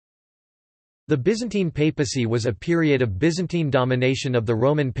The Byzantine Papacy was a period of Byzantine domination of the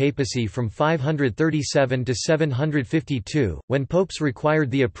Roman papacy from 537 to 752, when popes required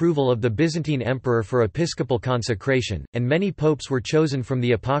the approval of the Byzantine emperor for episcopal consecration, and many popes were chosen from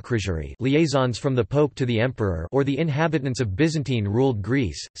the apocryphary, liaisons from the pope to the emperor, or the inhabitants of Byzantine-ruled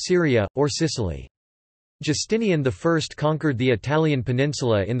Greece, Syria, or Sicily. Justinian I conquered the Italian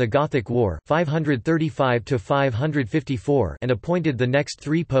peninsula in the Gothic War 535–554 and appointed the next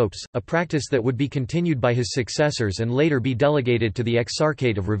three popes, a practice that would be continued by his successors and later be delegated to the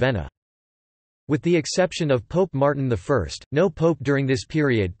Exarchate of Ravenna. With the exception of Pope Martin I, no pope during this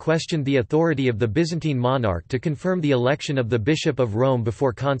period questioned the authority of the Byzantine monarch to confirm the election of the Bishop of Rome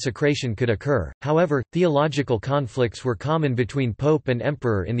before consecration could occur. However, theological conflicts were common between pope and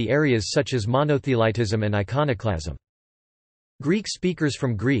emperor in the areas such as monothelitism and iconoclasm. Greek speakers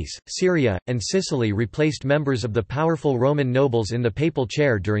from Greece, Syria, and Sicily replaced members of the powerful Roman nobles in the papal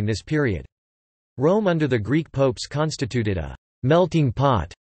chair during this period. Rome under the Greek popes constituted a melting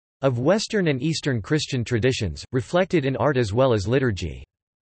pot of Western and Eastern Christian traditions, reflected in art as well as liturgy.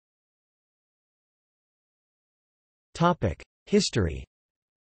 History.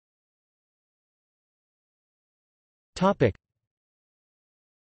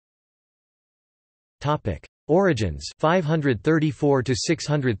 Origins 534 to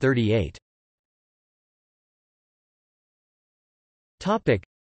 638.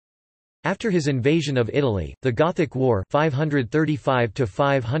 After his invasion of Italy, the Gothic War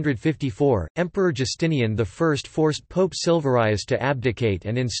 535–554, Emperor Justinian I forced Pope Silverius to abdicate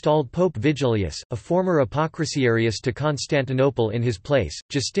and installed Pope Vigilius, a former apocrypharius, to Constantinople in his place.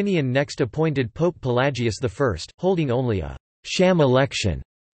 Justinian next appointed Pope Pelagius I, holding only a sham election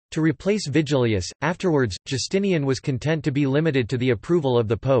to replace Vigilius. Afterwards, Justinian was content to be limited to the approval of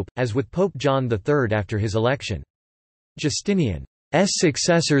the Pope, as with Pope John III after his election. Justinian's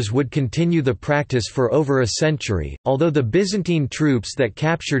successors would continue the practice for over a century. Although the Byzantine troops that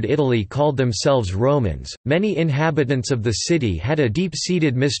captured Italy called themselves Romans, many inhabitants of the city had a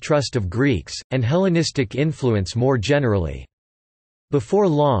deep-seated mistrust of Greeks, and Hellenistic influence more generally. Before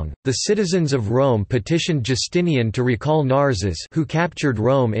long, the citizens of Rome petitioned Justinian to recall Narses, who captured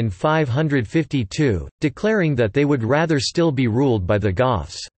Rome in 552, declaring that they would rather still be ruled by the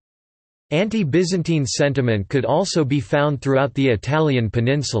Goths. Anti-Byzantine sentiment could also be found throughout the Italian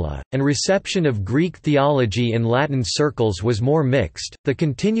peninsula, and reception of Greek theology in Latin circles was more mixed. The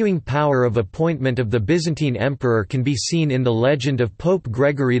continuing power of appointment of the Byzantine emperor can be seen in the legend of Pope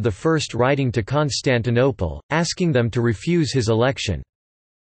Gregory I writing to Constantinople, asking them to refuse his election.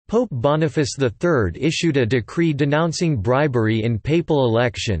 Pope Boniface III issued a decree denouncing bribery in papal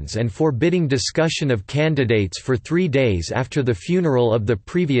elections and forbidding discussion of candidates for 3 days after the funeral of the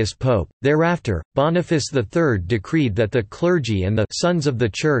previous pope. Thereafter, Boniface III decreed that the clergy and the sons of the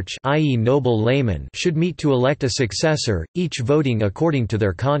Church, i.e. noble laymen, should meet to elect a successor, each voting according to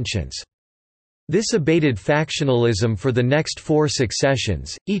their conscience. This abated factionalism for the next 4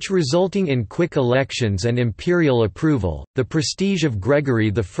 successions, each resulting in quick elections and imperial approval. The prestige of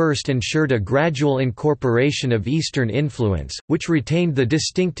Gregory I ensured a gradual incorporation of Eastern influence, which retained the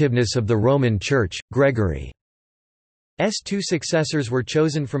distinctiveness of the Roman Church. Gregory's 2 successors were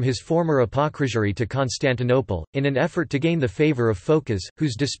chosen from his former apocryphary to Constantinople, in an effort to gain the favor of Phocas,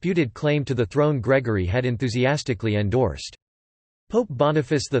 whose disputed claim to the throne Gregory had enthusiastically endorsed. Pope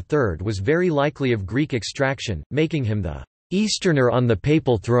Boniface III was very likely of Greek extraction, making him the Easterner on the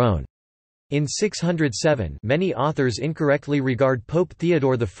papal throne. In 607, many authors incorrectly regard Pope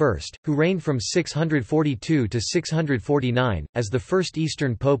Theodore I, who reigned from 642 to 649, as the first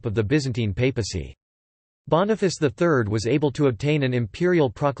Eastern pope of the Byzantine Papacy. Boniface III was able to obtain an imperial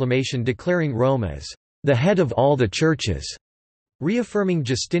proclamation declaring Rome as the head of all the churches, reaffirming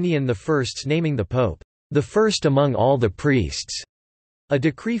Justinian I's naming the pope the first among all the priests. A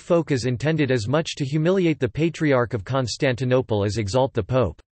decree Phocas intended as much to humiliate the Patriarch of Constantinople as exalt the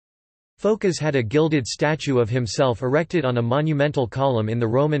Pope. Phocas had a gilded statue of himself erected on a monumental column in the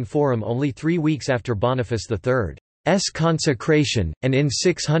Roman Forum only 3 weeks after Boniface III's consecration, and in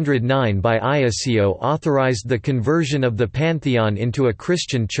 609 by Iasio authorized the conversion of the Pantheon into a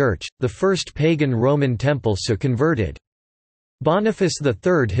Christian church, the first pagan Roman temple so converted. Boniface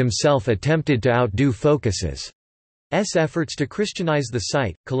III himself attempted to outdo Phocas's efforts to Christianize the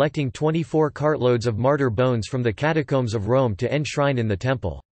site, collecting 24 cartloads of martyr bones from the catacombs of Rome to enshrine in the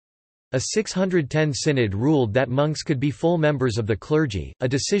temple. A 610 synod ruled that monks could be full members of the clergy, a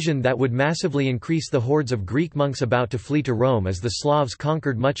decision that would massively increase the hordes of Greek monks about to flee to Rome as the Slavs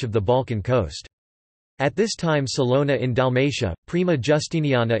conquered much of the Balkan coast. At this time Salona in Dalmatia, Prima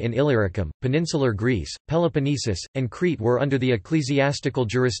Justiniana in Illyricum, peninsular Greece, Peloponnesus, and Crete were under the ecclesiastical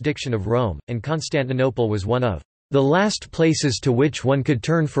jurisdiction of Rome, and Constantinople was one of the last places to which one could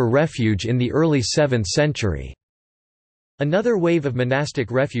turn for refuge in the early 7th century. Another wave of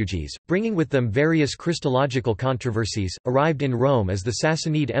monastic refugees, bringing with them various Christological controversies, arrived in Rome as the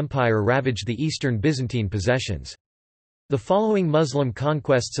Sassanid Empire ravaged the eastern Byzantine possessions. The following Muslim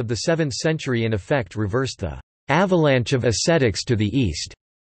conquests of the 7th century in effect reversed the avalanche of ascetics to the east,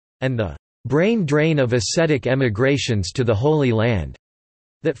 and the brain drain of ascetic emigrations to the Holy Land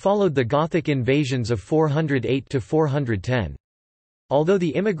that followed the Gothic invasions of 408 to 410. Although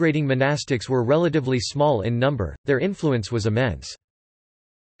the immigrating monastics were relatively small in number, their influence was immense.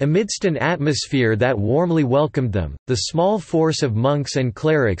 Amidst an atmosphere that warmly welcomed them, the small force of monks and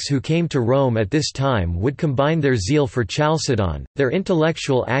clerics who came to Rome at this time would combine their zeal for Chalcedon, their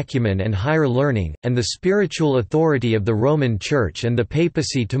intellectual acumen and higher learning, and the spiritual authority of the Roman Church and the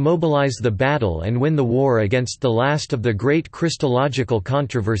papacy to mobilize the battle and win the war against the last of the great Christological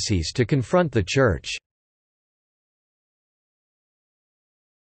controversies to confront the Church.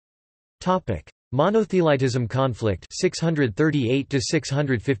 Monothelitism conflict 638 to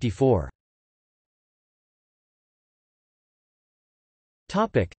 654.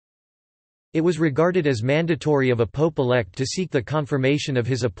 It was regarded as mandatory of a pope-elect to seek the confirmation of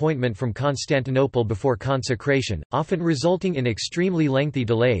his appointment from Constantinople before consecration, often resulting in extremely lengthy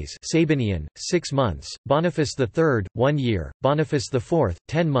delays. Sabinian, 6 months; Boniface III, 1 year; Boniface IV,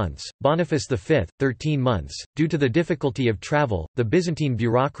 10 months; Boniface V, 13 months, due to the difficulty of travel, the Byzantine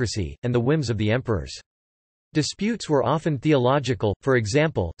bureaucracy, and the whims of the emperors. Disputes were often theological, for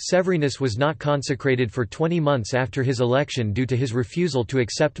example, Severinus was not consecrated for 20 months after his election due to his refusal to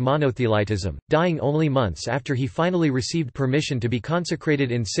accept monothelitism, dying only months after he finally received permission to be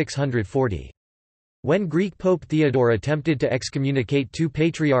consecrated in 640. When Greek Pope Theodore attempted to excommunicate 2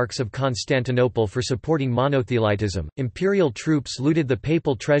 patriarchs of Constantinople for supporting monothelitism, imperial troops looted the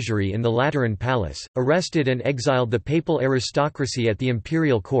papal treasury in the Lateran Palace, arrested and exiled the papal aristocracy at the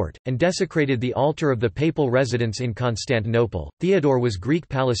imperial court, and desecrated the altar of the papal residence in Constantinople. Theodore was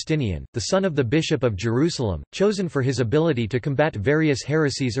Greek-Palestinian, the son of the Bishop of Jerusalem, chosen for his ability to combat various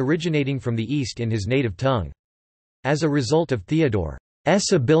heresies originating from the East in his native tongue. As a result of Theodore's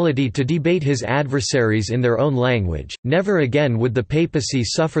ability to debate his adversaries in their own language, never again would the papacy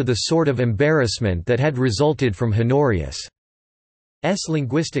suffer the sort of embarrassment that had resulted from Honorius'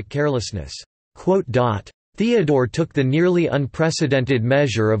 linguistic carelessness. Theodore took the nearly unprecedented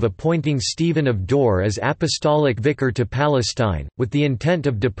measure of appointing Stephen of Dore as apostolic vicar to Palestine, with the intent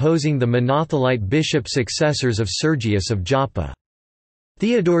of deposing the monothelite bishop successors of Sergius of Joppa.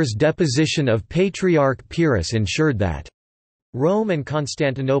 Theodore's deposition of Patriarch Pyrrhus ensured that Rome and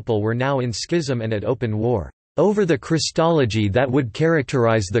Constantinople were now in schism and at open war over the Christology that would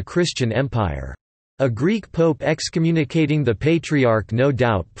characterize the Christian Empire. A Greek pope excommunicating the Patriarch no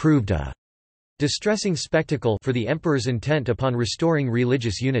doubt proved a distressing spectacle for the emperor's intent upon restoring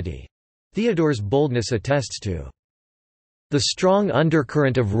religious unity. Theodore's boldness attests to the strong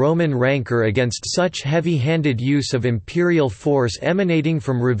undercurrent of Roman rancor against such heavy-handed use of imperial force emanating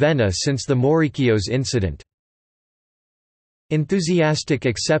from Ravenna since the Mauricios incident. Enthusiastic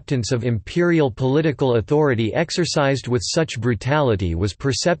acceptance of imperial political authority exercised with such brutality was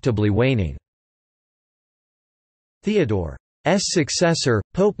perceptibly waning. Theodore's successor,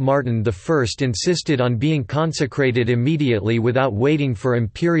 Pope Martin I, insisted on being consecrated immediately without waiting for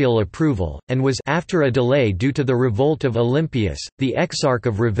imperial approval, and was after a delay due to the revolt of Olympius, the exarch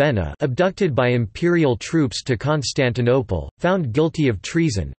of Ravenna, abducted by imperial troops to Constantinople, found guilty of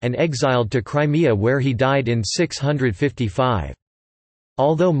treason, and exiled to Crimea where he died in 655.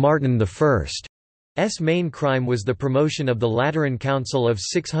 Although Martin I's main crime was the promotion of the Lateran Council of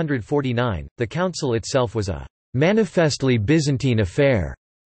 649, the council itself was a manifestly Byzantine affair,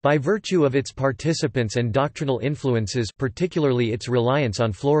 by virtue of its participants and doctrinal influences, particularly its reliance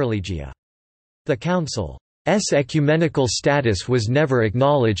on Florilegia. The council's ecumenical status was never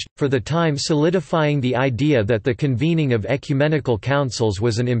acknowledged, for the time solidifying the idea that the convening of ecumenical councils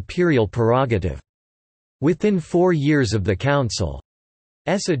was an imperial prerogative. Within 4 years of the council's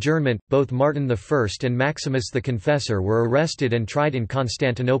adjournment, both Martin I and Maximus the Confessor were arrested and tried in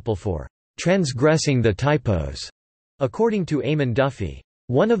Constantinople for transgressing the typos, according to Eamon Duffy.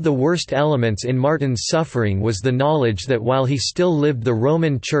 One of the worst elements in Martin's suffering was the knowledge that while he still lived the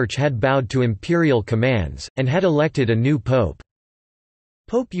Roman Church had bowed to imperial commands, and had elected a new pope.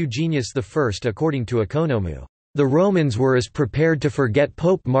 Pope Eugenius I. According to Economou, the Romans were as prepared to forget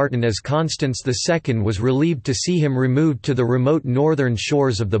Pope Martin as Constans II was relieved to see him removed to the remote northern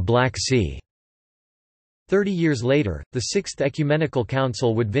shores of the Black Sea. 30 years later, the Sixth Ecumenical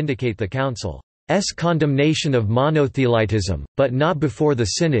Council would vindicate the Council's condemnation of monothelitism, but not before the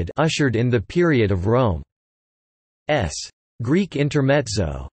Synod ushered in the period of Rome's Greek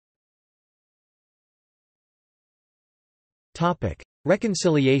intermezzo.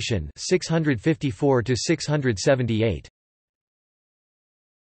 Reconciliation 654 to 678.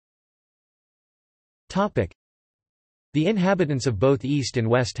 The inhabitants of both East and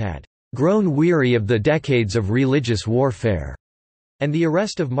West had grown weary of the decades of religious warfare, and the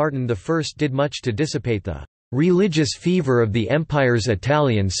arrest of Martin I did much to dissipate the religious fever of the empire's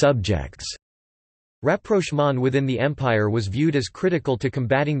Italian subjects. Rapprochement within the empire was viewed as critical to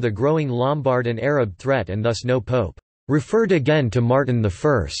combating the growing Lombard and Arab threat, and thus no pope referred again to Martin I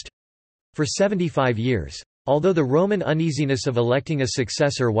for 75 years. Although the Roman uneasiness of electing a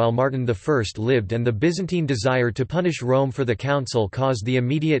successor while Martin I lived and the Byzantine desire to punish Rome for the council caused the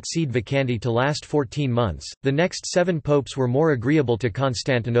immediate sede vacandi to last 14 months, the next 7 popes were more agreeable to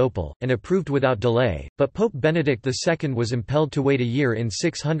Constantinople, and approved without delay, but Pope Benedict II was impelled to wait a year in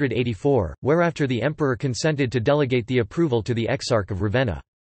 684, whereafter the emperor consented to delegate the approval to the Exarch of Ravenna.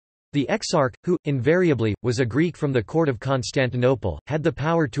 The Exarch, who, invariably, was a Greek from the court of Constantinople, had the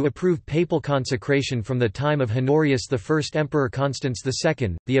power to approve papal consecration from the time of Honorius I. Emperor Constans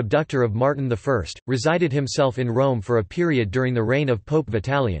II, the abductor of Martin I, resided himself in Rome for a period during the reign of Pope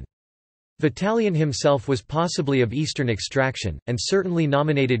Vitalian. Vitalian himself was possibly of Eastern extraction, and certainly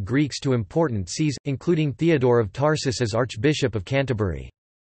nominated Greeks to important sees, including Theodore of Tarsus as Archbishop of Canterbury.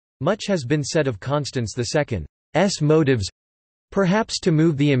 Much has been said of Constans II's motives, perhaps to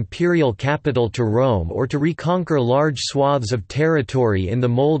move the imperial capital to Rome or to reconquer large swaths of territory in the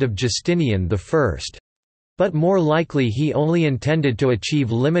mold of Justinian I. But more likely he only intended to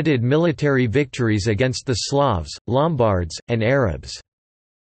achieve limited military victories against the Slavs, Lombards, and Arabs.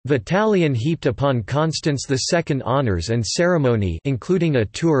 Vitalian heaped upon Constans II honours and ceremony, including a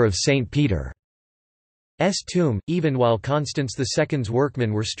tour of St. Peter's tomb, even while Constans II's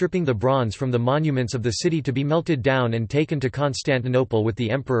workmen were stripping the bronze from the monuments of the city to be melted down and taken to Constantinople with the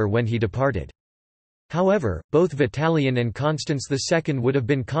emperor when he departed. However, both Vitalian and Constans II would have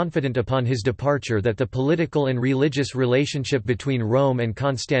been confident upon his departure that the political and religious relationship between Rome and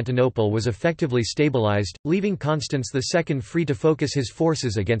Constantinople was effectively stabilized, leaving Constans II free to focus his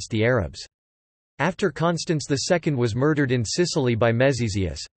forces against the Arabs. After Constans II was murdered in Sicily by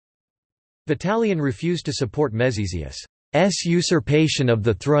Mezesius, Vitalian refused to support Mezesius' usurpation of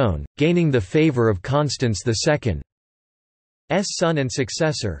the throne, gaining the favour of Constans II's son and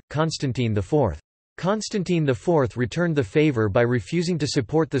successor, Constantine IV. Constantine IV returned the favour by refusing to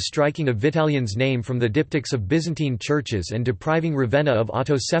support the striking of Vitalian's name from the diptychs of Byzantine churches and depriving Ravenna of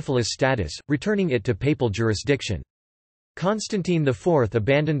autocephalous status, returning it to papal jurisdiction. Constantine IV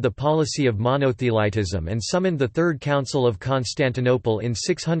abandoned the policy of monothelitism and summoned the Third Council of Constantinople in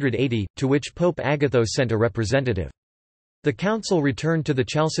 680, to which Pope Agathos sent a representative. The council returned to the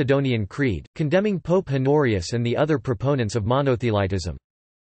Chalcedonian Creed, condemning Pope Honorius and the other proponents of monothelitism.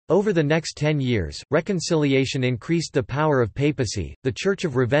 Over the next 10 years, reconciliation increased the power of papacy. The Church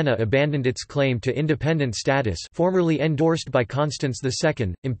of Ravenna abandoned its claim to independent status, formerly endorsed by Constans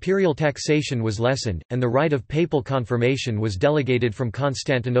II, imperial taxation was lessened, and the right of papal confirmation was delegated from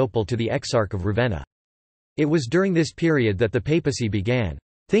Constantinople to the Exarch of Ravenna. It was during this period that the papacy began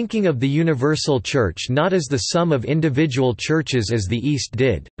thinking of the universal church not as the sum of individual churches as the East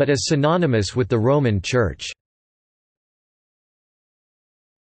did, but as synonymous with the Roman Church.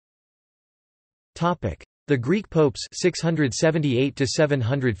 The Greek popes 678 to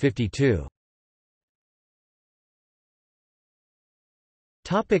 752.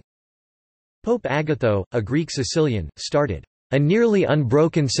 Pope Agatho, a Greek Sicilian, started a nearly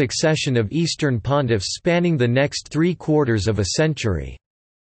unbroken succession of Eastern pontiffs spanning the next 3/4 of a century.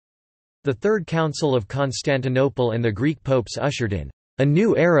 The Third Council of Constantinople and the Greek popes ushered in a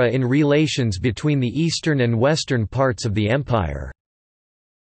new era in relations between the eastern and western parts of the empire.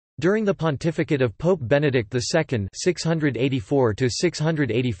 During the pontificate of Pope Benedict II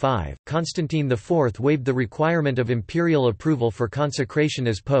 (684–685), Constantine IV waived the requirement of imperial approval for consecration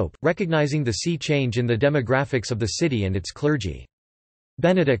as pope, recognizing the sea change in the demographics of the city and its clergy.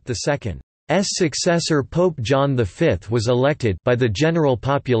 Benedict II's successor Pope John V was elected by the general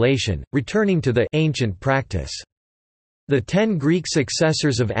population, returning to the ancient practice. The 10 Greek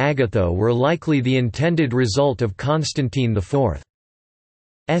successors of Agatho were likely the intended result of Constantine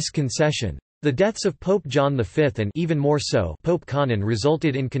IV's concession. The deaths of Pope John V and even more so Pope Conon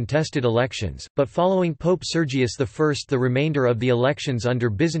resulted in contested elections, but following Pope Sergius I the remainder of the elections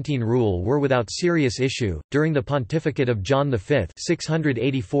under Byzantine rule were without serious issue. During the pontificate of John V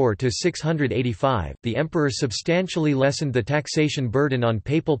 684–685, the emperor substantially lessened the taxation burden on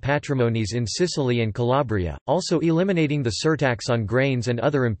papal patrimonies in Sicily and Calabria, also eliminating the surtax on grains and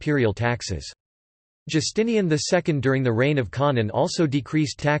other imperial taxes. Justinian II during the reign of Conon also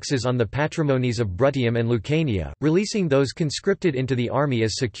decreased taxes on the patrimonies of Bruttium and Lucania, releasing those conscripted into the army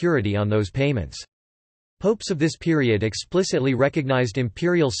as security on those payments. Popes of this period explicitly recognized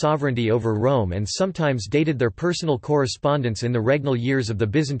imperial sovereignty over Rome and sometimes dated their personal correspondence in the regnal years of the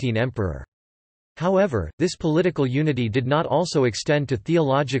Byzantine emperor. However, this political unity did not also extend to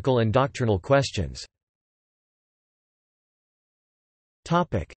theological and doctrinal questions.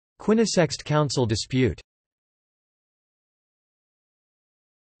 Quinisext Council dispute.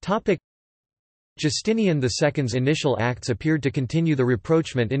 Justinian II's initial acts appeared to continue the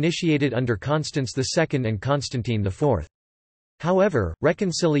rapprochement initiated under Constans II and Constantine IV. However,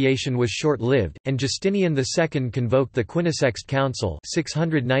 reconciliation was short-lived, and Justinian II convoked the Quinisext Council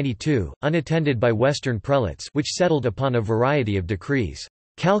 692, unattended by Western prelates, which settled upon a variety of decrees,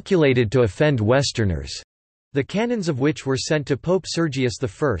 calculated to offend Westerners, the canons of which were sent to Pope Sergius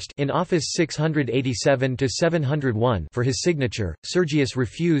I in office 687–701 for his signature. Sergius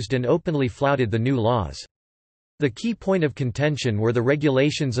refused and openly flouted the new laws. The key point of contention were the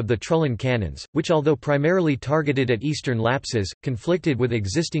regulations of the Trullan canons, which although primarily targeted at Eastern lapses, conflicted with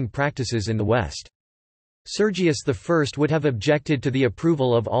existing practices in the West. Sergius I would have objected to the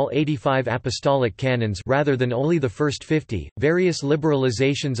approval of all 85 apostolic canons rather than only the first 50, various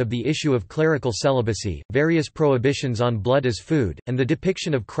liberalizations of the issue of clerical celibacy, various prohibitions on blood as food, and the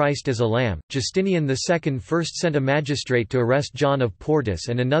depiction of Christ as a lamb. Justinian II first sent a magistrate to arrest John of Portus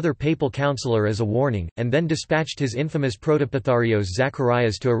and another papal councillor as a warning, and then dispatched his infamous protopitharios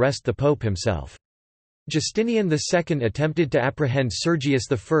Zacharias to arrest the pope himself. Justinian II attempted to apprehend Sergius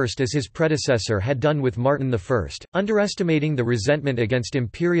I as his predecessor had done with Martin I, underestimating the resentment against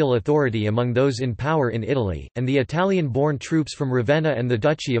imperial authority among those in power in Italy, and the Italian-born troops from Ravenna and the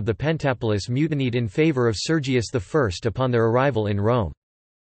Duchy of the Pentapolis mutinied in favour of Sergius I upon their arrival in Rome.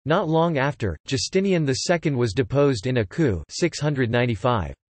 Not long after, Justinian II was deposed in a coup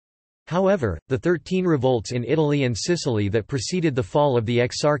 695. However, the 13 revolts in Italy and Sicily that preceded the fall of the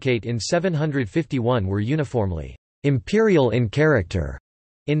Exarchate in 751 were uniformly imperial in character,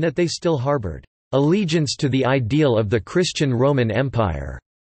 in that they still harbored allegiance to the ideal of the Christian Roman Empire,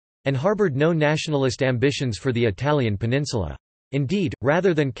 and harbored no nationalist ambitions for the Italian peninsula. Indeed,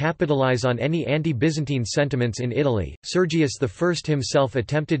 rather than capitalize on any anti-Byzantine sentiments in Italy, Sergius I himself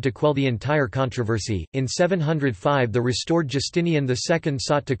attempted to quell the entire controversy. In 705, the restored Justinian II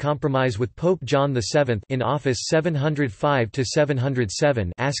sought to compromise with Pope John VII in office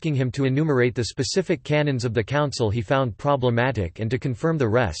 705–707, asking him to enumerate the specific canons of the council he found problematic and to confirm the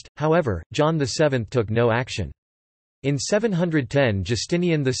rest. However, John VII took no action. In 710,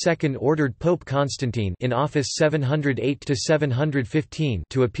 Justinian II ordered Pope Constantine in office 708–715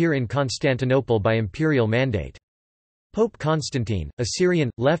 to appear in Constantinople by imperial mandate. Pope Constantine, a Syrian,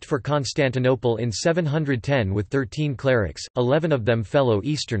 left for Constantinople in 710 with 13 clerics, 11 of them fellow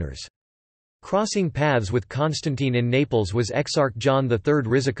Easterners. Crossing paths with Constantine in Naples was Exarch John III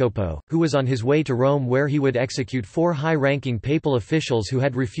Risicopo, who was on his way to Rome where he would execute 4 high-ranking papal officials who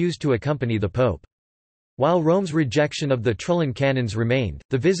had refused to accompany the Pope. While Rome's rejection of the Trullan canons remained,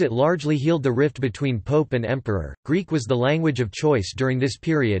 the visit largely healed the rift between Pope and Emperor. Greek was the language of choice during this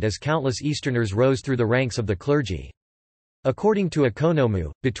period as countless Easterners rose through the ranks of the clergy. According to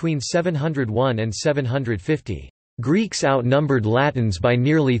Economou, between 701 and 750, Greeks outnumbered Latins by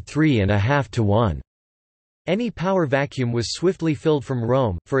nearly 3.5 to 1. Any power vacuum was swiftly filled from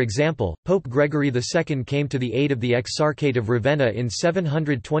Rome. For example, Pope Gregory II came to the aid of the Exarchate of Ravenna in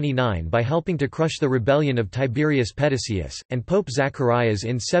 729 by helping to crush the rebellion of Tiberius Petitius, and Pope Zacharias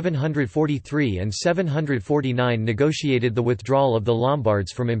in 743 and 749 negotiated the withdrawal of the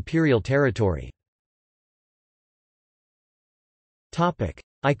Lombards from imperial territory.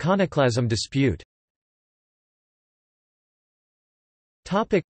 Iconoclasm dispute.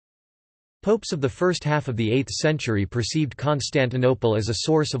 Popes of the first half of the 8th century perceived Constantinople as a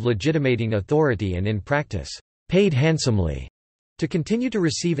source of legitimating authority and in practice, paid handsomely to continue to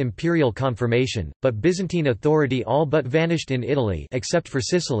receive imperial confirmation, but Byzantine authority all but vanished in Italy except for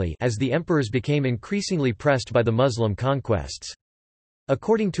Sicily as the emperors became increasingly pressed by the Muslim conquests.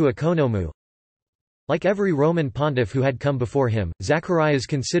 According to Economou, Like every Roman pontiff who had come before him, Zacharias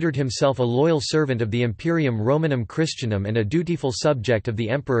considered himself a loyal servant of the Imperium Romanum Christianum and a dutiful subject of the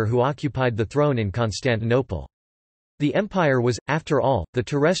emperor who occupied the throne in Constantinople. The empire was, after all, the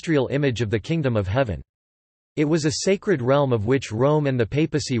terrestrial image of the kingdom of heaven. It was a sacred realm of which Rome and the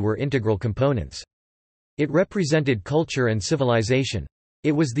papacy were integral components. It represented culture and civilization.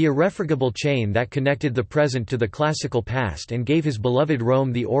 It was the irrefragable chain that connected the present to the classical past and gave his beloved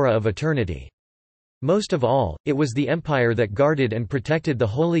Rome the aura of eternity. Most of all, it was the empire that guarded and protected the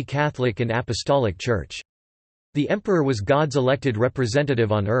Holy Catholic and Apostolic Church. The emperor was God's elected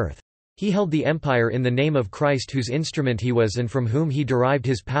representative on earth. He held the empire in the name of Christ, whose instrument he was and from whom he derived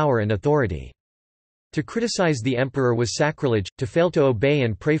his power and authority. To criticize the emperor was sacrilege, to fail to obey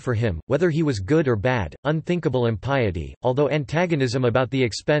and pray for him, whether he was good or bad, unthinkable impiety. Although antagonism about the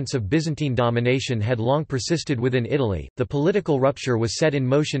expense of Byzantine domination had long persisted within Italy, the political rupture was set in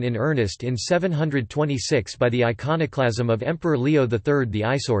motion in earnest in 726 by the iconoclasm of Emperor Leo III the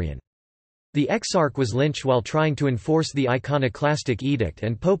Isaurian. The exarch was lynched while trying to enforce the iconoclastic edict,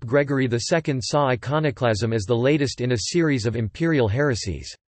 and Pope Gregory II saw iconoclasm as the latest in a series of imperial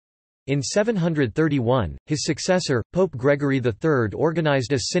heresies. In 731, his successor, Pope Gregory III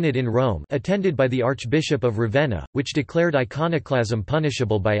organized a synod in Rome attended by the Archbishop of Ravenna, which declared iconoclasm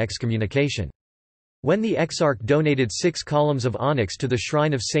punishable by excommunication. When the exarch donated 6 columns of onyx to the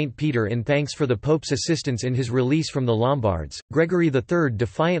shrine of St. Peter in thanks for the Pope's assistance in his release from the Lombards, Gregory III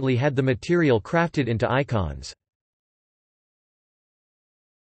defiantly had the material crafted into icons.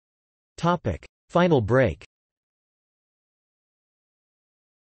 Final break.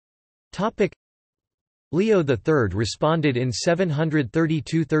 Leo III responded in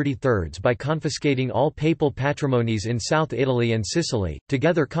 732-33 by confiscating all papal patrimonies in South Italy and Sicily,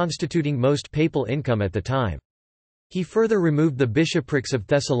 together constituting most papal income at the time. He further removed the bishoprics of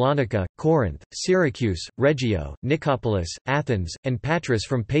Thessalonica, Corinth, Syracuse, Reggio, Nicopolis, Athens, and Patras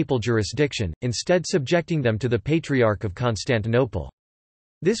from papal jurisdiction, instead subjecting them to the Patriarch of Constantinople.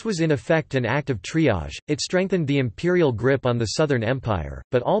 This was in effect an act of triage. It strengthened the imperial grip on the Southern Empire,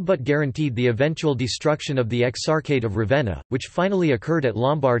 but all but guaranteed the eventual destruction of the Exarchate of Ravenna, which finally occurred at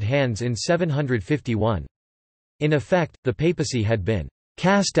Lombard hands in 751. In effect, the papacy had been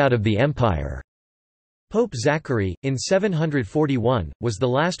cast out of the empire. Pope Zachary, in 741, was the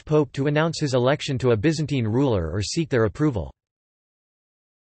last pope to announce his election to a Byzantine ruler or seek their approval.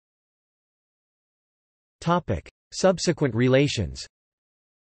 Subsequent relations.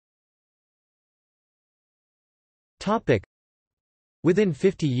 Within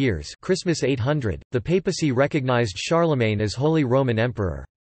 50 years, Christmas 800, the papacy recognized Charlemagne as Holy Roman Emperor.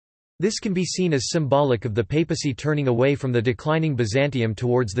 This can be seen as symbolic of the papacy turning away from the declining Byzantium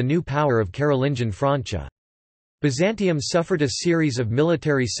towards the new power of Carolingian Francia. Byzantium suffered a series of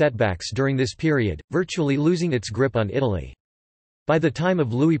military setbacks during this period, virtually losing its grip on Italy. By the time of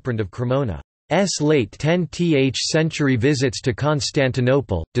Louisprand of Cremona's late 10th century visits to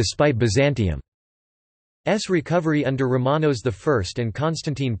Constantinople, despite Byzantium recovery under Romanos I and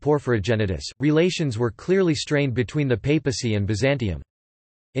Constantine Porphyrogenitus, relations were clearly strained between the papacy and Byzantium.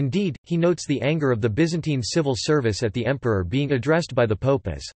 Indeed, he notes the anger of the Byzantine civil service at the emperor being addressed by the pope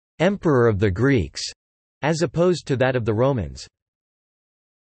as "Emperor of the Greeks", as opposed to that of the Romans.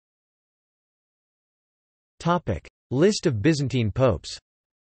 List of Byzantine popes.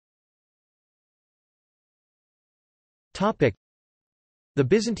 The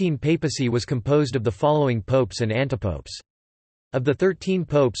Byzantine papacy was composed of the following popes and antipopes. Of the 13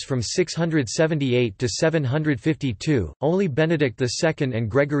 popes from 678 to 752, only Benedict II and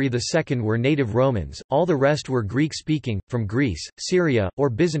Gregory II were native Romans, all the rest were Greek-speaking, from Greece, Syria, or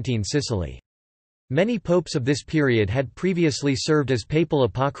Byzantine Sicily. Many popes of this period had previously served as papal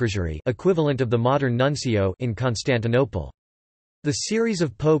apocrypharii, equivalent of the modern nuncio, in Constantinople. The series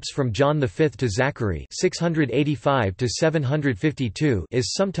of popes from John V to Zachary 685 to 752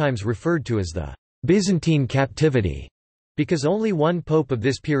 is sometimes referred to as the Byzantine captivity, because only one pope of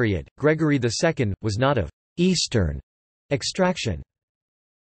this period, Gregory II, was not of Eastern extraction.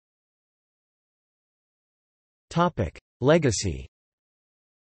 Legacy.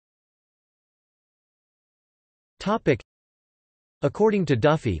 According to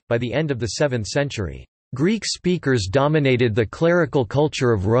Duffy, by the end of the 7th century, Greek speakers dominated the clerical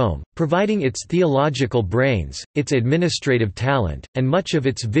culture of Rome, providing its theological brains, its administrative talent, and much of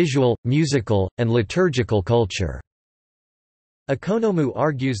its visual, musical, and liturgical culture. Economou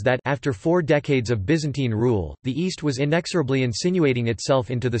argues that after 4 decades of Byzantine rule, the East was inexorably insinuating itself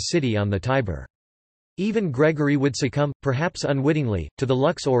into the city on the Tiber. Even Gregory would succumb, perhaps unwittingly, to the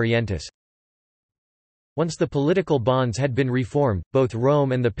lux orientis. Once the political bonds had been reformed, both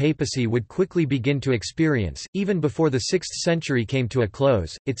Rome and the papacy would quickly begin to experience, even before the 6th century came to a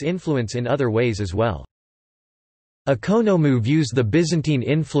close, its influence in other ways as well. Economou views the Byzantine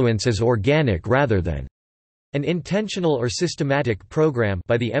influence as organic rather than an intentional or systematic program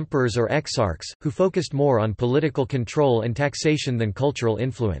by the emperors or exarchs, who focused more on political control and taxation than cultural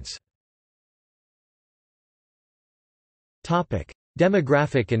influence.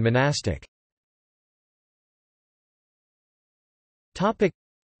 Demographic and monastic.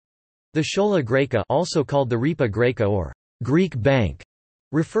 The Schola Graeca, also called the Ripa Graeca or Greek Bank,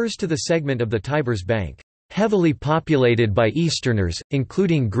 refers to the segment of the Tiber's bank heavily populated by Easterners,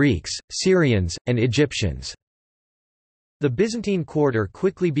 including Greeks, Syrians, and Egyptians. The Byzantine quarter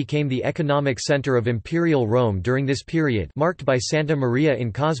quickly became the economic center of Imperial Rome during this period, marked by Santa Maria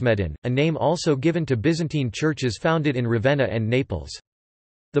in Cosmedin, a name also given to Byzantine churches founded in Ravenna and Naples.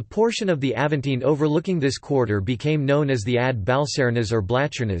 The portion of the Aventine overlooking this quarter became known as the Ad Balcernas or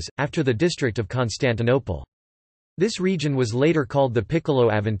Blachernas, after the district of Constantinople. This region was later called the Piccolo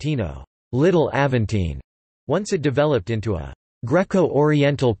Aventino, Little Aventine, once it developed into a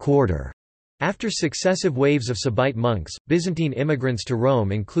Greco-Oriental quarter. After successive waves of Sabite monks, Byzantine immigrants to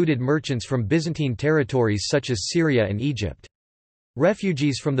Rome included merchants from Byzantine territories such as Syria and Egypt.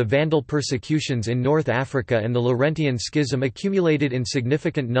 Refugees from the Vandal persecutions in North Africa and the Laurentian Schism accumulated in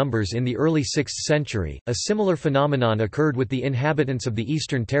significant numbers in the early 6th century. A similar phenomenon occurred with the inhabitants of the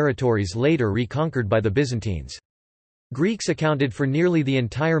eastern territories later reconquered by the Byzantines. Greeks accounted for nearly the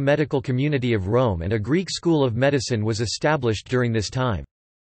entire medical community of Rome, and a Greek school of medicine was established during this time.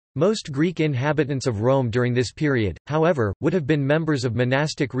 Most Greek inhabitants of Rome during this period, however, would have been members of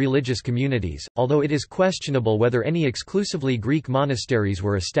monastic religious communities, although it is questionable whether any exclusively Greek monasteries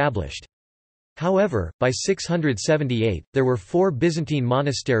were established. However, by 678, there were 4 Byzantine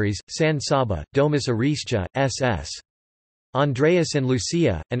monasteries: San Saba, Domus Aristia, SS. Andreas and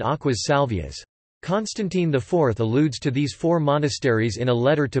Lucia, and Aquas Salvias. Constantine IV alludes to these 4 monasteries in a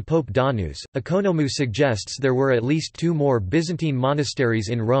letter to Pope Donus. Economou suggests there were at least 2 more Byzantine monasteries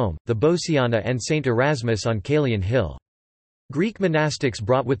in Rome, the Bociana and St. Erasmus on Caelian Hill. Greek monastics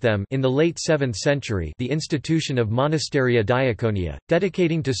brought with them in the late 7th century the institution of Monasteria Diaconia,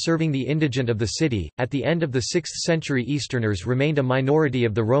 dedicating to serving the indigent of the city. At the end of the 6th century, Easterners remained a minority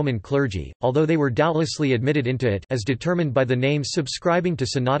of the Roman clergy, although they were doubtlessly admitted into it as determined by the names subscribing to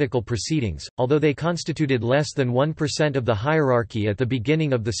synodical proceedings. Although they constituted less than 1% of the hierarchy at the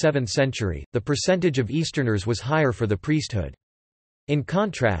beginning of the 7th century, the percentage of Easterners was higher for the priesthood. In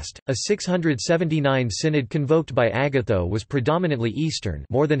contrast, a 679 synod convoked by Agatho was predominantly Eastern,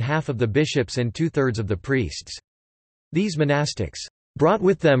 more than half of the bishops and 2/3 of the priests. These monastics brought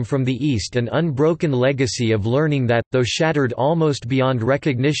with them from the East an unbroken legacy of learning that, though shattered almost beyond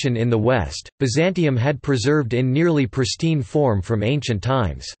recognition in the West, Byzantium had preserved in nearly pristine form from ancient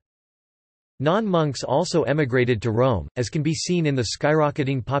times. Non-monks also emigrated to Rome, as can be seen in the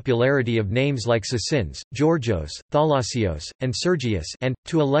skyrocketing popularity of names like Sicins, Georgios, Thalassios, and Sergius and,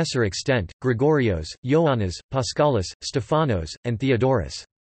 to a lesser extent, Gregorios, Ioannas, Paschalis, Stephanos, and Theodorus.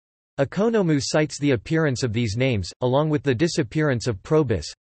 Economou cites the appearance of these names, along with the disappearance of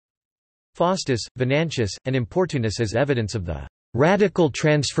Probus, Faustus, Venantius, and Importunus as evidence of the radical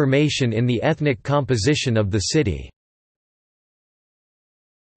transformation in the ethnic composition of the city.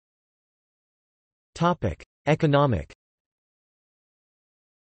 Economic.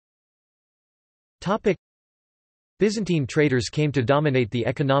 Byzantine traders came to dominate the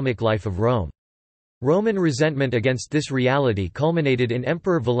economic life of Rome. Roman resentment against this reality culminated in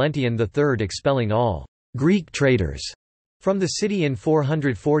Emperor Valentian III expelling all Greek traders from the city in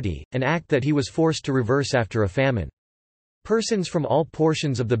 440, an act that he was forced to reverse after a famine. Persons from all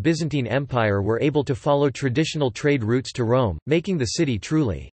portions of the Byzantine Empire were able to follow traditional trade routes to Rome, making the city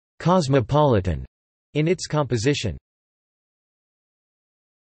truly cosmopolitan in its composition.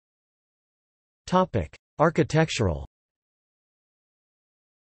 Architectural.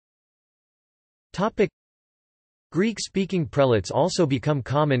 Greek-speaking prelates also become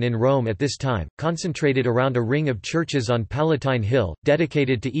common in Rome at this time, concentrated around a ring of churches on Palatine Hill,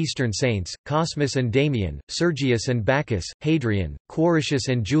 dedicated to Eastern saints, Cosmas and Damian, Sergius and Bacchus, Hadrian, Quaritius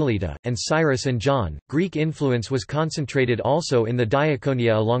and Julita, and Cyrus and John. Greek influence was concentrated also in the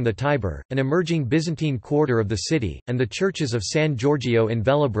Diaconia along the Tiber, an emerging Byzantine quarter of the city, and the churches of San Giorgio in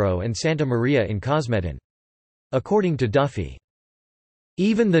Velebro and Santa Maria in Cosmedin. According to Duffy,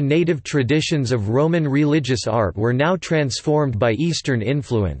 Even the native traditions of Roman religious art were now transformed by Eastern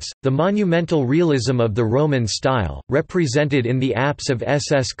influence. The monumental realism of the Roman style, represented in the apse of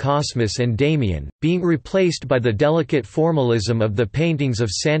SS Cosmas and Damian, being replaced by the delicate formalism of the paintings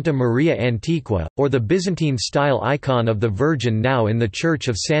of Santa Maria Antiqua, or the Byzantine-style icon of the Virgin now in the Church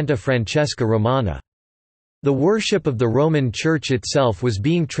of Santa Francesca Romana. The worship of the Roman Church itself was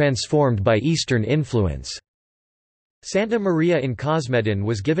being transformed by Eastern influence. Santa Maria in Cosmedin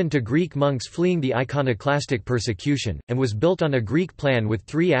was given to Greek monks fleeing the iconoclastic persecution, and was built on a Greek plan with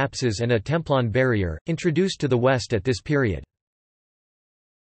 3 apses and a templon barrier, introduced to the west at this period.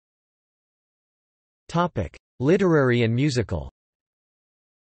 Literary and musical.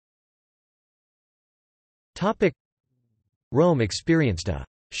 Rome experienced a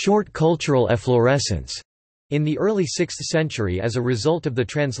short cultural efflorescence in the early 6th century as a result of the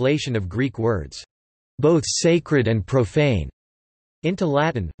translation of Greek words, both sacred and profane, into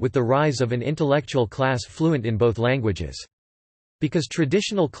Latin, with the rise of an intellectual class fluent in both languages. Because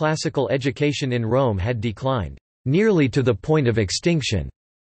traditional classical education in Rome had declined, nearly to the point of extinction,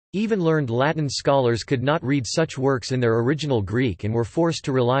 even learned Latin scholars could not read such works in their original Greek and were forced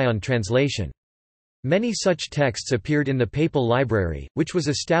to rely on translation. Many such texts appeared in the Papal Library, which was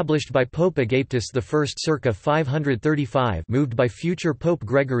established by Pope Agaptus I circa 535, moved by future Pope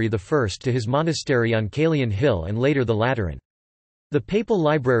Gregory I to his monastery on Caelian Hill and later the Lateran. The Papal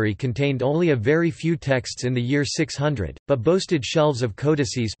Library contained only a very few texts in the year 600, but boasted shelves of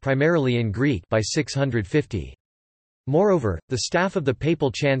codices primarily in Greek by 650. Moreover, the staff of the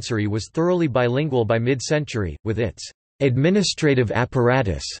Papal Chancery was thoroughly bilingual by mid-century, with its administrative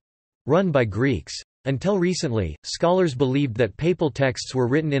apparatus run by Greeks. Until recently, scholars believed that papal texts were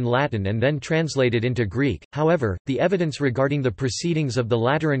written in Latin and then translated into Greek. However, the evidence regarding the proceedings of the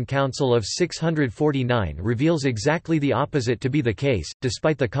Lateran Council of 649 reveals exactly the opposite to be the case.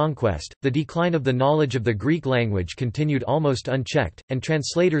 Despite the conquest, the decline of the knowledge of the Greek language continued almost unchecked, and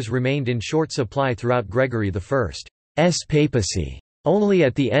translators remained in short supply throughout Gregory I's papacy. Only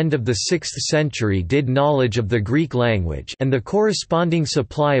at the end of the 6th century did knowledge of the Greek language and the corresponding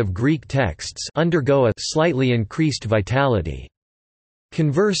supply of Greek texts undergo a slightly increased vitality.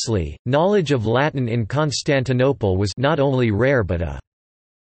 Conversely, knowledge of Latin in Constantinople was not only rare but a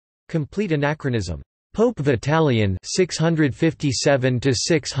complete anachronism. Pope Vitalian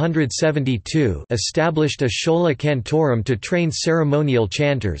 (657–672) established a schola cantorum to train ceremonial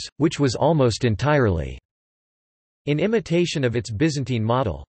chanters, which was almost entirely in imitation of its Byzantine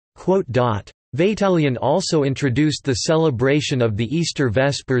model. Vitalian also introduced the celebration of the Easter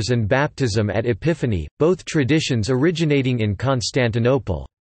Vespers and baptism at Epiphany, both traditions originating in Constantinople.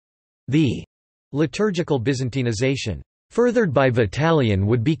 The liturgical Byzantinization, furthered by Vitalian,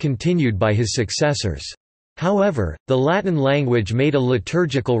 would be continued by his successors. However, the Latin language made a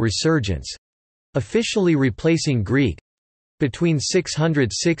liturgical resurgence, officially replacing Greek. Between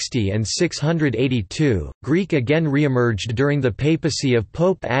 660 and 682, Greek again reemerged during the papacy of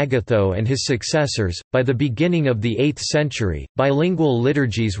Pope Agatho and his successors. By the beginning of the 8th century, bilingual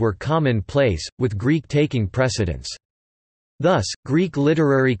liturgies were commonplace, with Greek taking precedence. Thus, Greek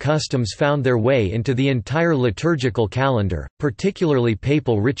literary customs found their way into the entire liturgical calendar, particularly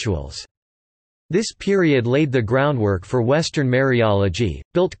papal rituals. This period laid the groundwork for Western Mariology,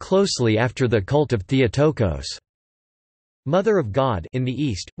 built closely after the cult of Theotokos, Mother of God, in the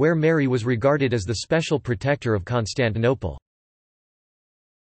East, where Mary was regarded as the special protector of Constantinople.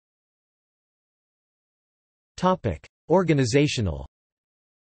 Organizational.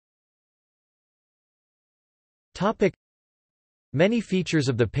 Many features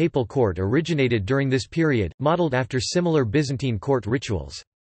of the papal court originated during this period, modeled after similar Byzantine court rituals.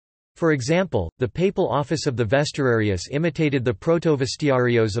 For example, the papal office of the Vesturarius imitated the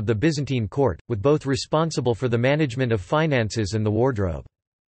protovestiarios of the Byzantine court, with both responsible for the management of finances and the wardrobe.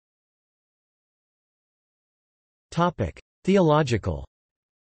 Theological.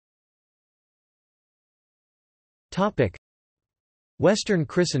 Western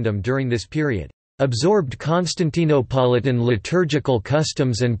Christendom during this period absorbed Constantinopolitan liturgical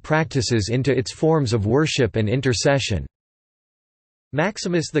customs and practices into its forms of worship and intercession.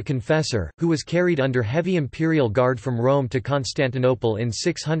 Maximus the Confessor, who was carried under heavy imperial guard from Rome to Constantinople in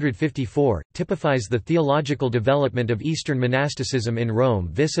 654, typifies the theological development of Eastern monasticism in Rome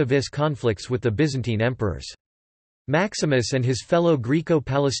vis-a-vis conflicts with the Byzantine emperors. Maximus and his fellow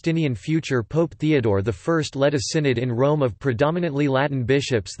Greco-Palestinian future Pope Theodore I led a synod in Rome of predominantly Latin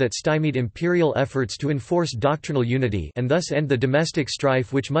bishops that stymied imperial efforts to enforce doctrinal unity and thus end the domestic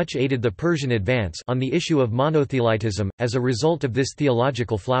strife which much aided the Persian advance on the issue of monothelitism. As a result of this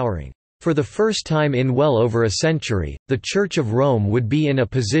theological flowering, For the first time in well over a century, the Church of Rome would be in a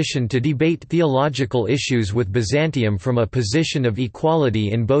position to debate theological issues with Byzantium from a position of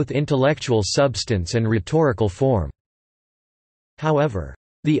equality in both intellectual substance and rhetorical form. However,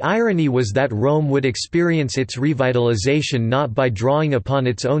 the irony was that Rome would experience its revitalization not by drawing upon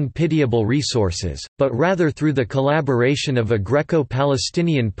its own pitiable resources, but rather through the collaboration of a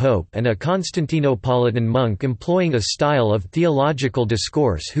Greco-Palestinian pope and a Constantinopolitan monk employing a style of theological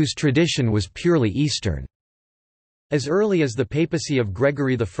discourse whose tradition was purely Eastern. As early as the papacy of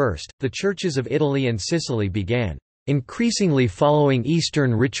Gregory I, the churches of Italy and Sicily began increasingly following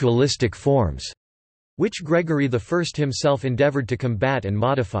Eastern ritualistic forms, which Gregory I himself endeavored to combat and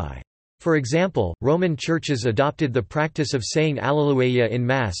modify. For example, Roman churches adopted the practice of saying Alleluia in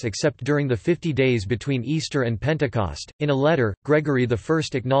Mass except during the 50 days between Easter and Pentecost. In a letter, Gregory I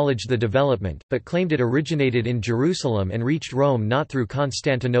acknowledged the development, but claimed it originated in Jerusalem and reached Rome not through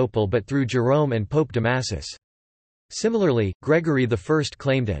Constantinople but through Jerome and Pope Damasus. Similarly, Gregory I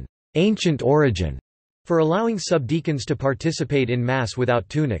claimed an ancient origin for allowing subdeacons to participate in Mass without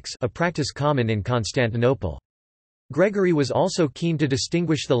tunics, a practice common in Constantinople. Gregory was also keen to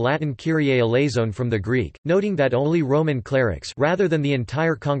distinguish the Latin Kyrie eleison from the Greek, noting that only Roman clerics rather than the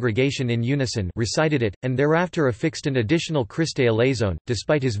entire congregation in unison recited it, and thereafter affixed an additional Christe eleison.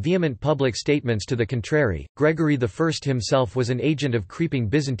 Despite his vehement public statements to the contrary, Gregory I himself was an agent of creeping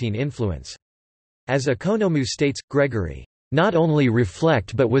Byzantine influence. As Economou states, Gregory not only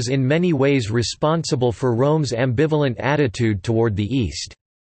reflect but was in many ways responsible for Rome's ambivalent attitude toward the East.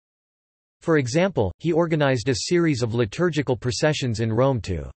 For example, he organized a series of liturgical processions in Rome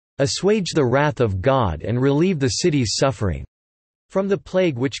to assuage the wrath of God and relieve the city's suffering from the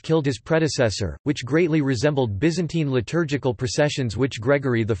plague which killed his predecessor, which greatly resembled Byzantine liturgical processions which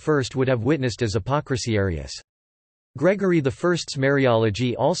Gregory I would have witnessed as apocrisiarious. Gregory I's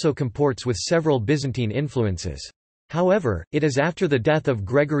Mariology also comports with several Byzantine influences. However, it is after the death of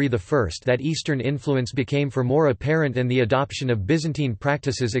Gregory I that Eastern influence became far more apparent and the adoption of Byzantine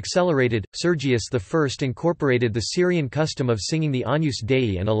practices accelerated. Sergius I incorporated the Syrian custom of singing the Agnus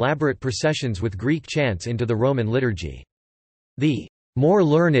Dei and elaborate processions with Greek chants into the Roman liturgy. The more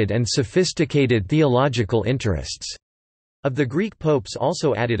learned and sophisticated theological interests of the Greek popes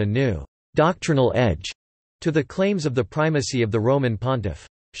also added a new doctrinal edge to the claims of the primacy of the Roman pontiff,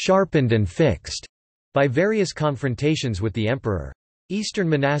 sharpened and fixed by various confrontations with the emperor. Eastern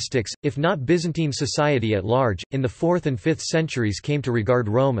monastics, if not Byzantine society at large, in the 4th and 5th centuries came to regard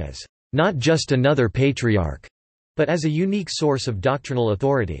Rome as not just another patriarch, but as a unique source of doctrinal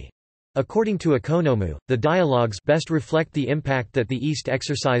authority. According to Economou, the dialogues best reflect the impact that the East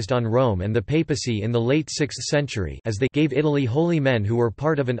exercised on Rome and the papacy in the late 6th century, as they gave Italy holy men who were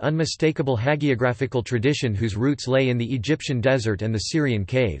part of an unmistakable hagiographical tradition whose roots lay in the Egyptian desert and the Syrian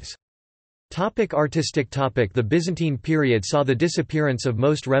caves. Artistic. The Byzantine period saw the disappearance of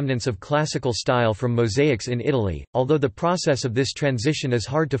most remnants of classical style from mosaics in Italy, although the process of this transition is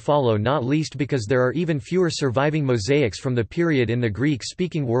hard to follow, not least because there are even fewer surviving mosaics from the period in the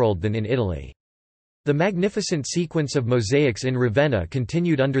Greek-speaking world than in Italy. The magnificent sequence of mosaics in Ravenna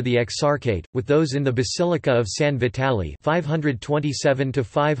continued under the Exarchate, with those in the Basilica of San Vitale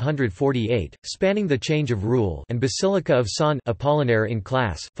 527–548, spanning the change of rule, and Basilica of San Apollinaire in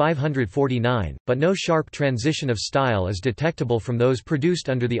Classe 549, but no sharp transition of style is detectable from those produced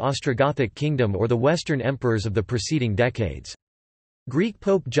under the Ostrogothic kingdom or the Western emperors of the preceding decades. Greek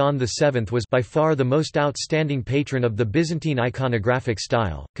Pope John VII was by far the most outstanding patron of the Byzantine iconographic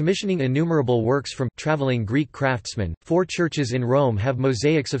style, commissioning innumerable works from traveling Greek craftsmen. 4 churches in Rome have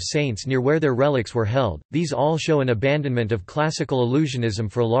mosaics of saints near where their relics were held. These all show an abandonment of classical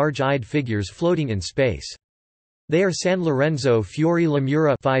illusionism for large-eyed figures floating in space. They are San Lorenzo Fiori La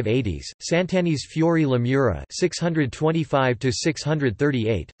Mura 580s, Sant'Agnese Fiori La Mura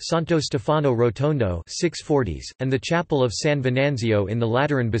 625–638, Santo Stefano Rotondo 640s, and the Chapel of San Venanzio in the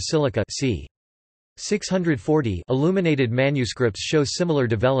Lateran Basilica c. 640. Illuminated manuscripts show similar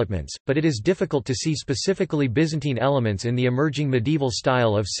developments, but it is difficult to see specifically Byzantine elements in the emerging medieval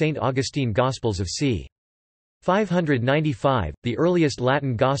style of St. Augustine Gospels of c. 595, the earliest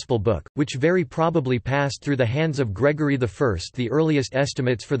Latin Gospel book, which very probably passed through the hands of Gregory I. The earliest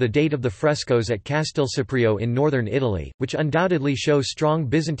estimates for the date of the frescoes at Castelciprio in northern Italy, which undoubtedly show strong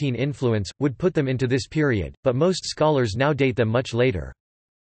Byzantine influence, would put them into this period, but most scholars now date them much later.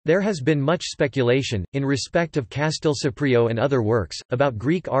 There has been much speculation, in respect of Castelciprio and other works, about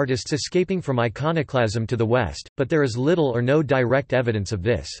Greek artists escaping from iconoclasm to the west, but there is little or no direct evidence of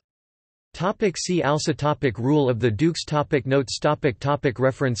this. See also Rule of the Dukes Notes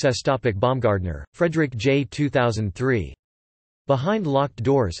References Baumgardner, Frederick J. 2003. Behind Locked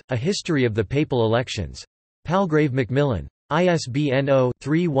Doors, A History of the Papal Elections. Palgrave Macmillan. ISBN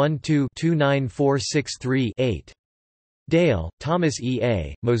 0-312-29463-8. Dale, Thomas E.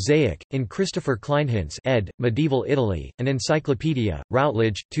 A., Mosaic, in Christopher Kleinhintz ed., Medieval Italy, An Encyclopedia,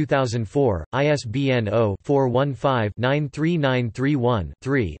 Routledge, 2004, ISBN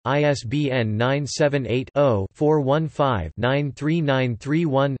 0-415-93931-3, ISBN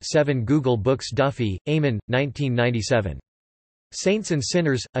 978-0-415-93931-7. Google Books. Duffy, Eamon, 1997. Saints and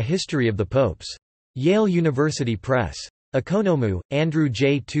Sinners, A History of the Popes. Yale University Press. Economou, Andrew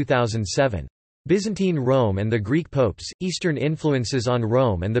J. 2007. Byzantine Rome and the Greek Popes, Eastern Influences on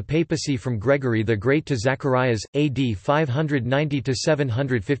Rome and the Papacy from Gregory the Great to Zacharias, AD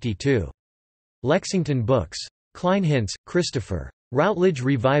 590–752. Lexington Books. Kleinhintz, Christopher. Routledge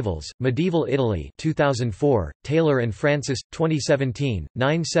Revivals, Medieval Italy 2004, Taylor and Francis, 2017,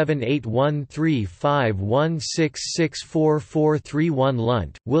 9781351664431.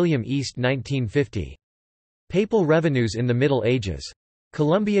 Lunt, William East 1950. Papal Revenues in the Middle Ages.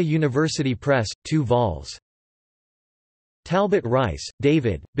 Columbia University Press, 2 vols. Talbot Rice,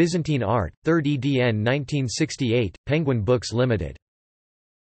 David, Byzantine Art, 3rd edn 1968, Penguin Books Limited.